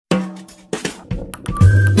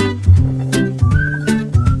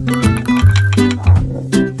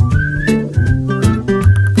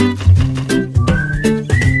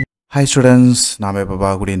Hi students, நாம இப்ப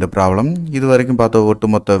பார்க்கக்கூடிய இந்த ப்ராப்ளம் இதுவரைக்கும் பார்த்த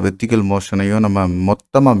ஒட்டுமொத்த வெர்டிகல் மோஷனையும் நம்ம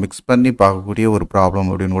மொத்தமா மிக்ஸ் பண்ணி பார்க்கக்கூடிய ஒரு ப்ராப்ளம்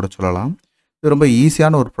அப்படின்னு கூட சொல்லலாம். இது ரொம்ப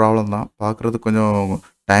ஈஸியான ஒரு ப்ராப்ளம் தான். பார்க்குறதுக்கு கொஞ்சம்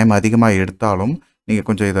டைம் அதிகமாக எடுத்தாலும் நீங்கள்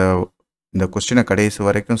கொஞ்சம் இந்த கொஸ்டினை கடைசி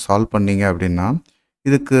வரைக்கும் சால்வ் பண்ணீங்க அப்படின்னா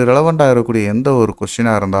இதுக்கு ரெலவெண்ட்டாக இருக்கக்கூடிய எந்த ஒரு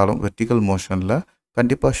கொஸ்டினாக இருந்தாலும் வெர்டிகல் மோஷனில்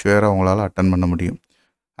கண்டிப்பாக ஷுவராக உங்களால் அட்டன் பண்ண முடியும்.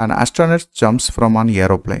 And astronaut jumps from an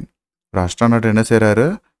aeroplane. ஒரு astronaut என்ன செய்கிறாரு,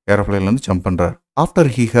 ஏரோப்ளைன்லேருந்து ஜம்ப் பண்ணுறாரு. After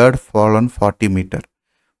he had fallen 40 metre,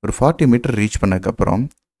 ஒரு 40 மீட்டர் ரீச் பண்ணதுக்கப்புறம்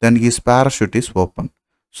தென் his parachute is open.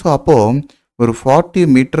 So அப்போது ஒரு 40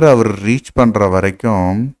 மீட்டர் அவர் ரீச் பண்ணுற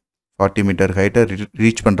வரைக்கும் 40 மீட்டர் ஹைட்டை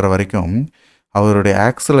ரீச் பண்ணுற வரைக்கும் அவருடைய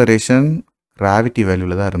ஆக்சலரேஷன் கிராவிட்டி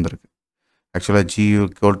வேல்யூவில் தான் இருந்திருக்கு. ஆக்சுவலாக g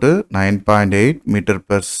equal to 9.8 metre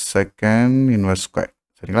per second inverse square.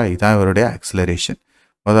 சரிங்களா, இதுதான் இவருடைய ஆக்சலரேஷன்.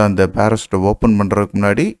 அதாவது அந்த பேராசூட்டை ஓப்பன் பண்ணுறதுக்கு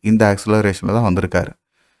முன்னாடி இந்த ஆக்சலரேஷனில் தான் வந்திருக்காரு.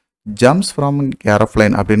 ஜம்ப்ஸ் ஃப்ரம்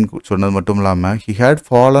ஏரோப்ளைன் அப்படின்னு சொன்னது மட்டும் இல்லாமல் he had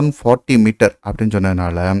fallen 40 மீட்டர் அப்படின்னு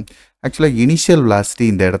சொன்னதுனால ஆக்சுவலாக இனிஷியல் வெலாசிட்டி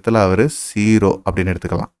இந்த இடத்துல அவர் 0 அப்படின்னு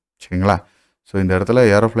எடுத்துக்கலாம். சரிங்களா, ஸோ இந்த இடத்துல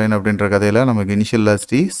ஏரோப்ளைன் அப்படின்ற கதையில் நமக்கு இனிஷியல்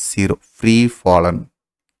வெலாசிட்டி 0, ஃப்ரீ ஃபாலன்.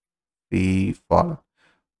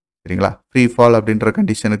 சரிங்களா, ஃப்ரீ ஃபால் அப்படின்ற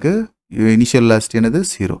கண்டிஷனுக்கு இனிஷியல் வெலாசிட்டி என்னது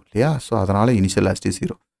 0 இல்லையா? ஸோ அதனால் இனிஷியல் வெலாசிட்டி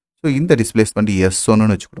 0. ஸோ இந்த டிஸ்பிளேஸ்மெண்ட்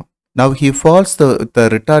S1ன்னு வச்சுக்கிறோம். Now he falls the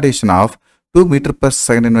retardation of 2 meter per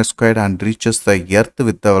second inverse squared and reaches the earth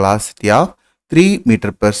with the velocity of 3 meter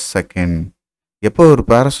per second. எப்போ ஒரு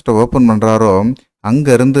பேராசூட்டை open பண்ணுறாரோ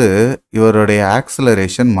அங்கேருந்து இவருடைய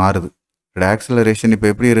ஆக்சலரேஷன் மாறுது. இவருடைய ஆக்சலரேஷன் இப்போ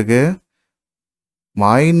எப்படி இருக்குது,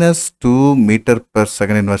 -2 metre per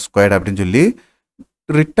second inverse squared அப்படின்னு சொல்லி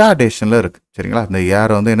ரிட்டார்டேஷனில் இருக்குது. சரிங்களா, இந்த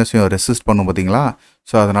ஏரை வந்து என்ன செய்யும், ரெசிஸ்ட் பண்ணும் பார்த்தீங்களா?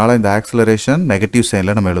 ஸோ அதனால் இந்த ஆக்சலரேஷன் நெகட்டிவ்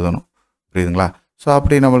சைனில் நம்ம எழுதணும். புரியுதுங்களா? ஸோ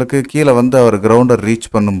அப்படி நம்மளுக்கு கீழே வந்து அவர் கிரவுண்டை ரீச்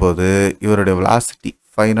பண்ணும்போது இவருடைய வெலாசிட்டி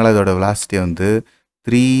ஃபைனலாக இதோட வெலாசிட்டி வந்து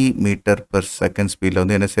 3 மீட்டர் பெர் செகண்ட் ஸ்பீடில்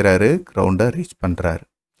வந்து என்ன செய்கிறாரு, கிரவுண்டை ரீச் பண்ணுறாரு.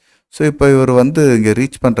 ஸோ இப்போ இவர் வந்து இங்கே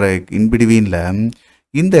ரீச் பண்ணுற இன்பிட்வீனில்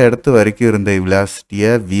இந்த இடத்து வரைக்கும் இருந்த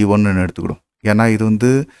வெலாசிட்டியை V1ன்னு எடுத்துக்கிடும். ஏன்னா இது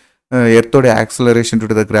வந்து எர்த்தோடைய acceleration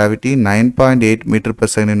to the gravity 9.8 metre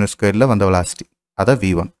per second inverse ஸ்கொயரில் வந்த வெலாசிட்டி, அதான்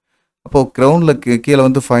V1. அப்போது கிரவுண்டில் கீழே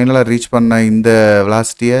வந்து ஃபைனலாக ரீச் பண்ண இந்த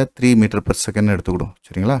வெலாசிட்டியை 3 மீட்டர் பெர் செகண்ட் எடுத்துக்கிடும்.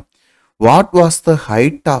 சரிங்களா, what was the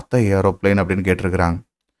height of the aeroplane அப்படின்னு கேட்டிருக்கிறாங்க.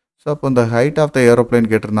 ஸோ அப்போ இந்த ஹைட் ஆஃப் த ஏரோப்ளைன்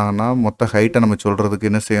கேட்டிருந்தாங்கன்னா மொத்த ஹைட்டை நம்ம சொல்கிறதுக்கு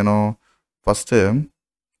என்ன செய்யணும், ஃபஸ்ட்டு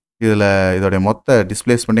இதோடைய மொத்த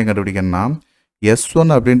டிஸ்பிளேஸ்மெண்ட்டையும் கண்டுபிடிக்கணும்னா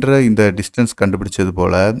S1 அப்படின்ற இந்த டிஸ்டன்ஸ் கண்டுபிடிச்சது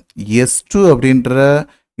போல் S2 அப்படின்ற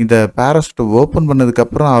இந்த பேராசூட்டை ஓப்பன்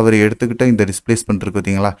பண்ணதுக்கப்புறம் அவர் எடுத்துக்கிட்ட இந்த டிஸ்பிளேஸ்மெண்ட் இருக்குது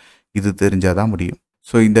பார்த்தீங்களா, இது தெரிஞ்சால் தான் முடியும்.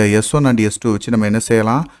 ஸோ இந்த S1 அண்ட் S2 வச்சு நம்ம என்ன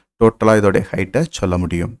செய்யலாம், டோட்டலாக இதோடைய ஹைட்டை சொல்ல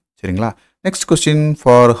முடியும். சரிங்களா, next question,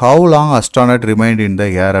 for how long astronaut remained in the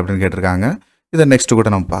air அப்படின்னு கேட்டிருக்காங்க. இதை நெக்ஸ்ட் கூட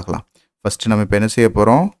நம்ம பார்க்கலாம். ஃபஸ்ட்டு நம்ம இப்போ என்ன செய்ய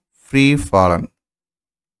போகிறோம், ஃப்ரீ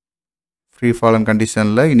ஃபாலன்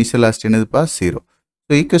கண்டிஷனில் இனிஷியல் வெலாசிட்டி என்னதுப்பா 0.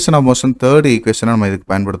 So equation of motion third ஈக்குவேஷனை நம்ம இதுக்கு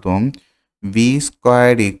பயன்படுத்துவோம். v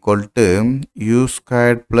squared equal to u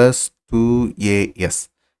squared plus 2as.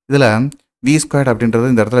 இதில் v ஸ்கொயர்ட் அப்படின்றது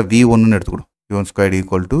இந்த இடத்துல V1ன்னு எடுத்துக்கிடும். V1 squared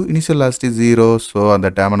equal to initial velocity 0. So அந்த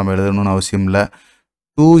டேமை நம்ம எழுதணும்னு அவசியம் இல்லை.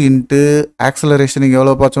 2 இன்ட்டு ஆக்சலரேஷன் இங்கே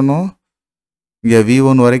எவ்வளோ பார்த்தோம், இங்கே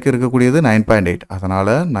V1 வரைக்கும் இருக்கக்கூடியது 9.8,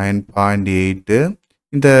 அதனால் 9.8.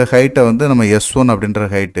 இந்த ஹைட்டை வந்து நம்ம S1 அப்படின்ற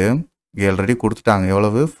ஹைட்டு இங்கே ஆல்ரெடி கொடுத்துட்டாங்க,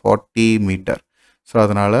 எவ்வளவு 40 மீட்டர். ஸோ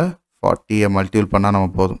அதனால் 40யை மல்டிபிள் பண்ணால் நம்ம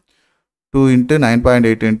போதும். 2 இன்ட்டு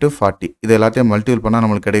 9.8 இன்ட்டு 40 இது எல்லாத்தையும் மல்டிபிள் பண்ணால்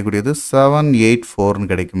நம்மளுக்கு கிடைக்கக்கூடியது 784ன்னு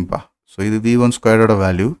கிடைக்கும்ப்பா. ஸோ இது V1 ஸ்கொயரோட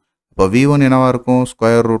வேல்யூ. இப்போ V1 என்னவாக இருக்கும்,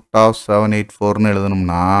 ஸ்கொயர் ரூட் ஆஃப் 784ன்னு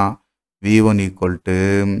எழுதணும்னா V1 equal to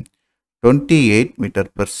 28 metre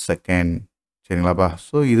per second. சரிங்களாப்பா,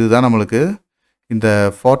 so இதுதான் நம்மளுக்கு இந்த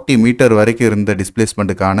 40 மீட்டர் வரைக்கும் இருந்த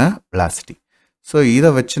டிஸ்பிளேஸ்மெண்ட்டுக்கான வெலாசிட்டி. ஸோ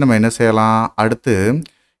இதை வச்சு நம்ம என்ன செய்யலாம், அடுத்து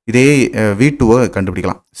இதே V2வை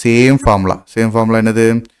கண்டுபிடிக்கலாம். சேம் ஃபார்முலா என்னது,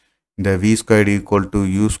 இந்த V squared equal to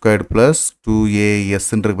U squared plus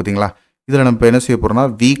 2ASன்னு இருக்கு பார்த்தீங்களா? இதில் நம்ம என்ன செய்ய போகிறோம்னா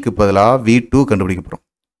Vக்கு பதிலாக V2 கண்டுபிடிக்க போகிறோம்.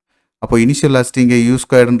 அப்போ இனிஷியல் வெலாசிட்டி இங்கே U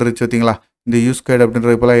ஸ்கொயர்டுன்னு இருந்துச்சு பார்த்தீங்களா? இந்த U ஸ்கொயர்டு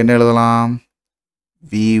அப்படின்ற இப்போலாம் என்ன எழுதலாம்,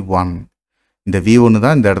 V1. இந்த V1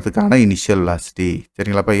 தான் இந்த இடத்துக்கான இனிஷியல் வெலாசிட்டி.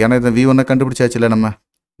 சரிங்களாப்பா, ஏன்னா இந்த V1 கண்டுபிடிச்சாச்சு இல்லை நம்ம,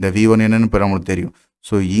 இந்த V1 என்னன்னு இப்போ நம்மளுக்கு தெரியும்.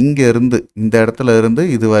 ஸோ இங்கே இருந்து இந்த இடத்துல இருந்து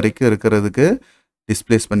இது வரைக்கும் இருக்கிறதுக்கு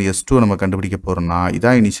டிஸ்பிளேஸ்மெண்ட் S2 நம்ம கண்டுபிடிக்க போகிறோம்னா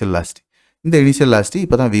இதான் இனிஷியல் வெலாசிட்டி. இந்த இனிஷியல் வெலாசிட்டி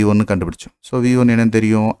இப்போ தான் V1 கண்டுபிடிச்சோம். ஸோ V1 என்னன்னு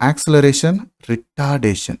தெரியும், ஆக்சலரேஷன்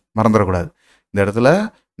ரிட்டார்டேஷன் மறந்துடக்கூடாது. இந்த இடத்துல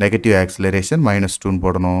நெகட்டிவ் ஆக்சலரேஷன் -2ன்னு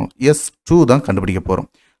போடணும். S2 தான் கண்டுபிடிக்க போகிறோம்.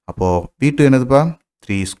 அப்போது V2 என்னதுப்பா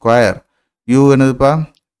 3 ஸ்கொயர், U என்னதுப்பா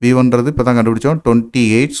V1ன்றது இப்போ தான் கண்டுபிடிச்சோம்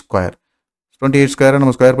 28 ஸ்கொயர். 28 ஸ்கொயரை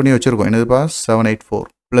நம்ம ஸ்கொயர் பண்ணி வச்சுருக்கோம், என்னதுப்பா 784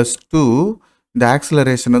 +2 இந்த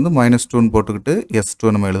ஆக்சிலரேஷன் வந்து -2ன்னு போட்டுக்கிட்டு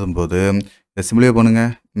s2 நம்ம எழுதும்போது இதை சிம்பிளிஃபை பண்ணுங்க.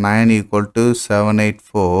 9 =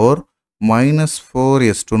 784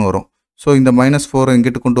 -4s2ன்னு வரும். ஸோ இந்த -4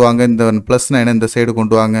 இங்கிட்டு கொண்டு வாங்க, இந்த ப்ளஸ் 9 இந்த சைடு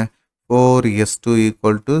கொண்டு வாங்க. 4s2 =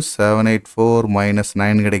 784 -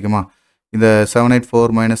 9 கிடைக்குமா? இந்த 784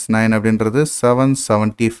 - 9 அப்படின்றது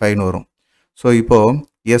 775ன்னு வரும். ஸோ இப்போது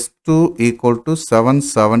s2 =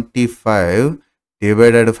 775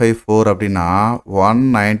 divided by 4 அப்படின்னா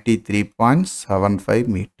 193.75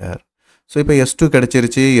 மீட்டர். ஸோ இப்போ s2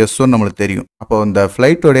 கிடைச்சிருச்சு, s1 நம்மளுக்கு தெரியும். அப்போ இந்த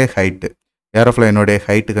ஃப்ளைட்டோடைய ஹைட்டு, ஏரோஃப்ளைனோடைய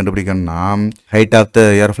ஹைட்டு கண்டுபிடிக்கணும்னா, ஹைட் ஆஃப் த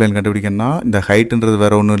ஏரோஃப்ளைன் கண்டுபிடிக்கணும்னா இந்த ஹைட்டுன்றது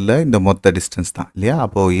வேறு ஒன்றும் இல்லை, இந்த மொத்த டிஸ்டன்ஸ் தான் இல்லையா?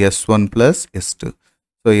 அப்போது s1 + s2.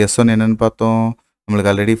 ஸோ s1 என்னென்னு பார்த்தோம்,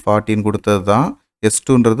 நம்மளுக்கு ஆல்ரெடி 14 கொடுத்தது தான்.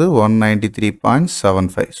 s2ன்றது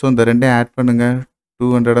 193.75. ஸோ இந்த ரெண்டையும் ஆட் பண்ணுங்கள்,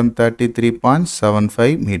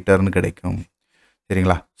 233.75 மீட்டர்னு கிடைக்கும்.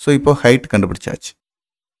 சரிங்களா? ஸோ இப்போ ஹைட் கண்டுபிடிச்சாச்சு.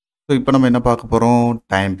 ஸோ இப்போ நம்ம என்ன பார்க்க போகிறோம்,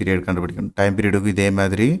 டைம் பீரியட் கண்டுபிடிக்கணும். டைம் பீரியடுக்கு இதே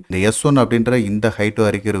மாதிரி இந்த s1 அப்படின்ற இந்த ஹைட்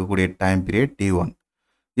வரைக்கும் இருக்கக்கூடிய டைம் பீரியட் t1,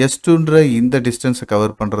 s2ன்ற இந்த டிஸ்டன்ஸை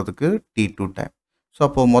கவர் பண்ணுறதுக்கு t2 டைம். ஸோ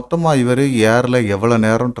அப்போது மொத்தமாக இவர் ஏரில் எவ்வளோ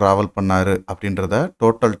நேரம் ட்ராவல் பண்ணார் அப்படின்றத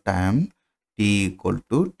total time t =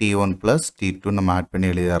 t1 + t2 நம்ம ஆட் பண்ணி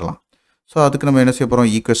எழுதிடலாம். ஸோ அதுக்கு நம்ம என்ன செய்ய போகிறோம்,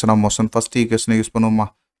 ஈக்குவேஷன் ஆஃப் மோஷன் ஃபஸ்ட் ஈக்குவேஷனை யூஸ் பண்ணுவோமா?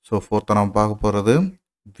 ஸோ ஃபோர்த்தை நம்ம பார்க்க போகிறது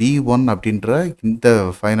v1 அப்படின்ற இந்த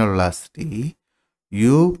ஃபைனல் வெலாசிட்டி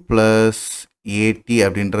u + at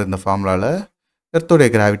அப்படின்ற இந்த ஃபார்முலாவில் எர்த்தோடைய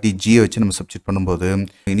கிராவிட்டி g வச்சு நம்ம சப்ஸ்டிட் பண்ணும்போது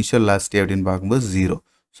இனிஷியல் வெலாசிட்டி அப்படின்னு பார்க்கும்போது 0.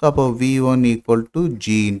 ஸோ அப்போ v1 = g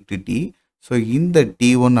 × t. ஸோ இந்த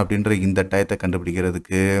t1 அப்படின்ற இந்த டயத்தை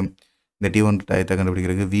கண்டுபிடிக்கிறதுக்கு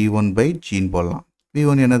v1/gன்னு போடலாம்.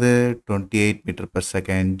 v1 என்னது 28 m/s,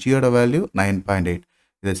 gயோட வேல்யூ 9.8.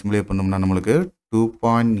 இதை சிம்பிளிஃபை பண்ணோம்னா நம்மளுக்கு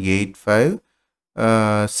 2.85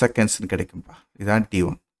 செகண்ட்ஸ்னு கிடைக்கும்பா. இதுதான்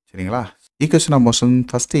t1. சரிங்களா? Equation of motion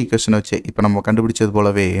first equation வச்சு இப்போ நம்ம கண்டுபிடிச்சது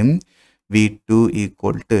போலவே v2 =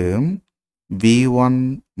 v1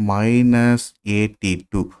 -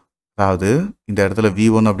 at2. அதாவது இந்த இடத்துல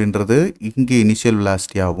v1 அப்படின்றது இங்கே இனிஷியல்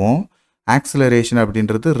வெலாசிட்டியாகவும், ஆக்சிலரேஷன்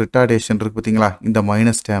அப்படின்றது ரிட்டார்டேஷன் இருக்குது பார்த்தீங்களா, இந்த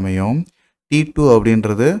மைனஸ் டேமையும், t2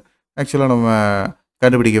 அப்படின்றது ஆக்சுவலாக நம்ம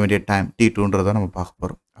கண்டுபிடிக்க வேண்டிய டைம் t2ன்றதை நம்ம பார்க்க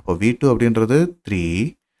போகிறோம். அப்போ v2 அப்படின்றது 3,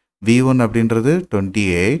 v1 அப்படின்றது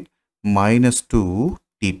 28 - 2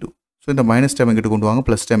 t2. ஸோ இந்த மைனஸ் டைம் எங்கிட்ட கொண்டு வாங்க,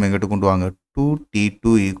 ப்ளஸ் டைம் எங்கிட்ட கொண்டு வாங்க. 2t2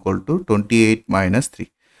 = 28 - 3.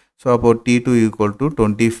 ஸோ அப்போது t2 =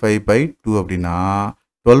 25/2 அப்படின்னா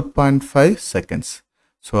 12.5 செகண்ட்ஸ்.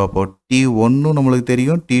 ஸோ அப்போது t1 நம்மளுக்கு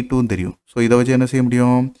தெரியும், t2 தெரியும். ஸோ இதை வச்சு என்ன செய்ய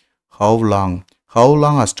முடியும், ஹவு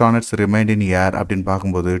லாங் அஸ்ட்ரானட்ஸ் ரிமைண்ட் இன் ஏர் அப்படின்னு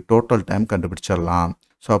பார்க்கும்போது டோட்டல் டைம் கண்டுபிடிச்சிடலாம்.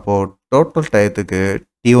 ஸோ அப்போது டோட்டல் டயத்துக்கு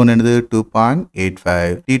t1 என்னது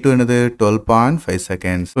 2.85, t2 என்னது 12.5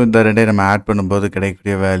 செகண்ட்ஸ். ஸோ இந்த ரெண்டையும் நம்ம ஆட் பண்ணும்போது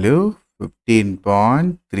கிடைக்கக்கூடிய வேல்யூ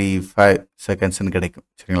 15.35 செகண்ட்ஸ்ன்னு கிடைக்கும்.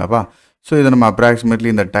 சரிங்களாப்பா? ஸோ இதை நம்ம அப்ராக்சிமேட்லி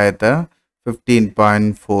இந்த டயத்தை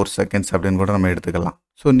 15.4 செகண்ட்ஸ் அப்படின்னு கூட நம்ம எடுத்துக்கலாம்.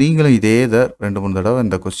 ஸோ நீங்களும் இதே இதை 2-3 தடவை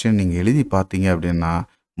இந்த கொஸ்டின் நீங்கள் எழுதி பார்த்தீங்க அப்படின்னா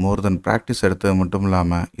மோர் தென் ப்ராக்டிஸ் எடுத்தது மட்டும்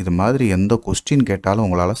இல்லாமல் இது மாதிரி எந்த கொஸ்டின் கேட்டாலும்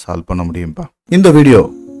உங்களால் சால்வ் பண்ண முடியும்ப்பா. இந்த வீடியோ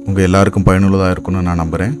உங்கள் எல்லாருக்கும் பயனுள்ளதாக இருக்கும்னு நான்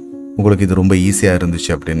நம்புகிறேன். உங்களுக்கு இது ரொம்ப ஈஸியாக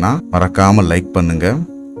இருந்துச்சு அப்படின்னா மறக்காமல் லைக் பண்ணுங்கள்,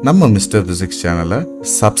 நம்ம மிஸ்டர் ஃபிசிக்ஸ் சேனலை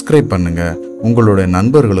சப்ஸ்கிரைப் பண்ணுங்கள், உங்களுடைய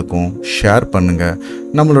நண்பர்களுக்கும் ஷேர் பண்ணுங்கள்.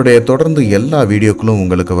 நம்மளுடைய தொடர்ந்து எல்லா வீடியோக்களும்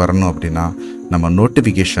உங்களுக்கு வரணும் அப்படின்னா நம்ம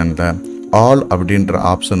நோட்டிஃபிகேஷனில் ஆல் அப்படின்ற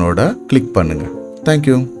ஆப்ஷனோட கிளிக் பண்ணுங்கள்.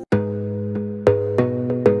 தேங்க்யூ.